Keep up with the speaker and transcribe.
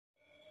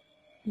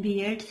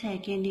B.ED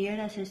second year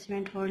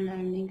assessment for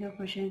learning का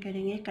question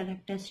करेंगे.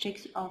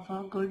 Characteristics of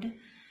a good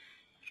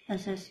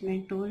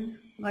assessment tool.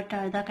 What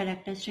are the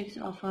characteristics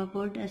of a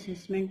good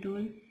assessment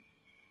tool?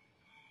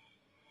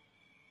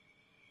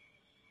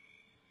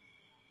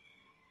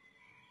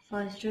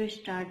 First, we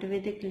start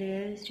with a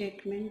clear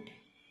statement.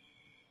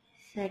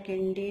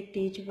 Secondly,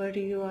 teach what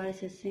you are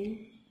assessing.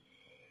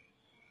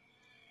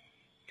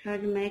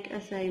 Third, make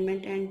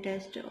assignment and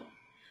test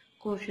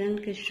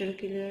question crystal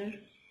clear.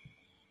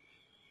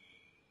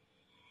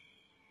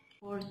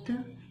 Fourth,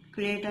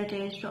 create a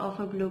test of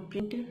a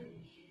blueprint.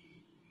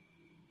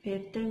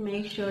 Fifth,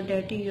 make sure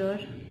that your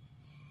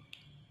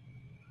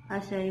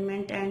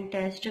assignment and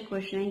test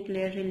question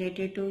clear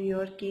related to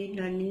your key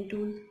learning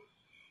tools.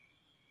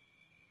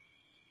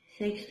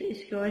 Sixth,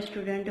 ensure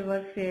students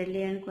work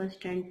fairly and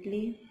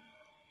constantly.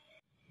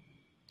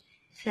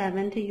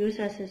 Seventh, use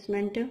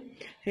assessment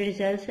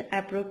results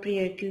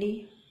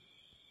appropriately.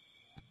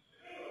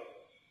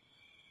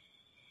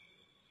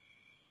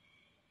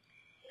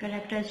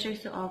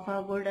 Characteristics of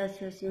a good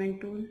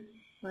assessment tool.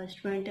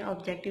 First point,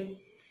 objective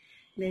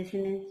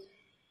baseness.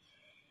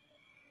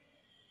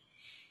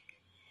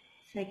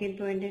 Second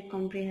point,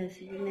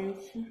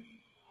 comprehensiveness.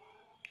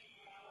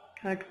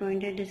 Third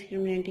point,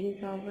 discriminating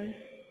power.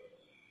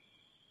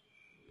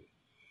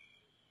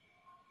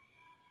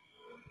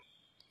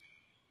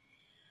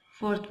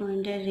 Fourth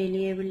point,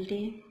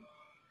 reliability.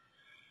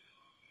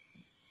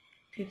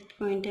 Fifth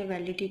point,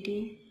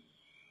 validity.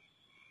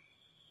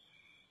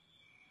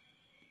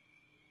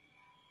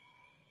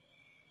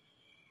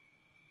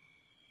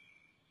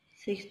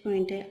 Sixth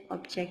point,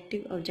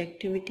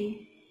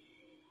 objectivity.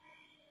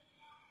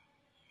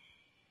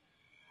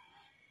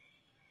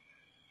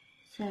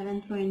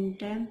 Seventh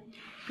point,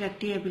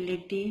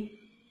 practicability.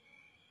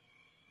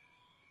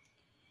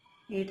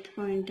 Eighth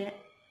point,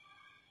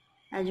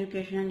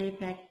 educational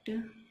effect.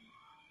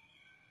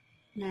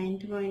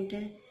 Ninth point,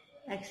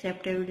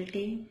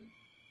 acceptability.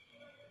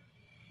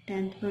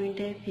 10th point,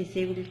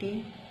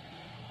 feasibility.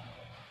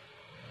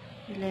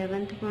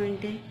 11th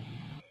point,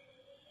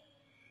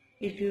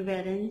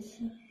 equivalence.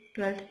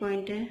 12th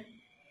point,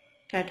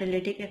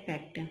 catalytic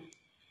effect.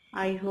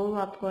 I hope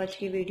आपको आज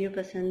की video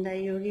पसंद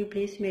आई होगी.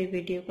 Please मेरी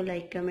video को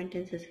like comment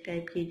and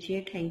subscribe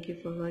कीजिए. Thank you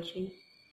for watching.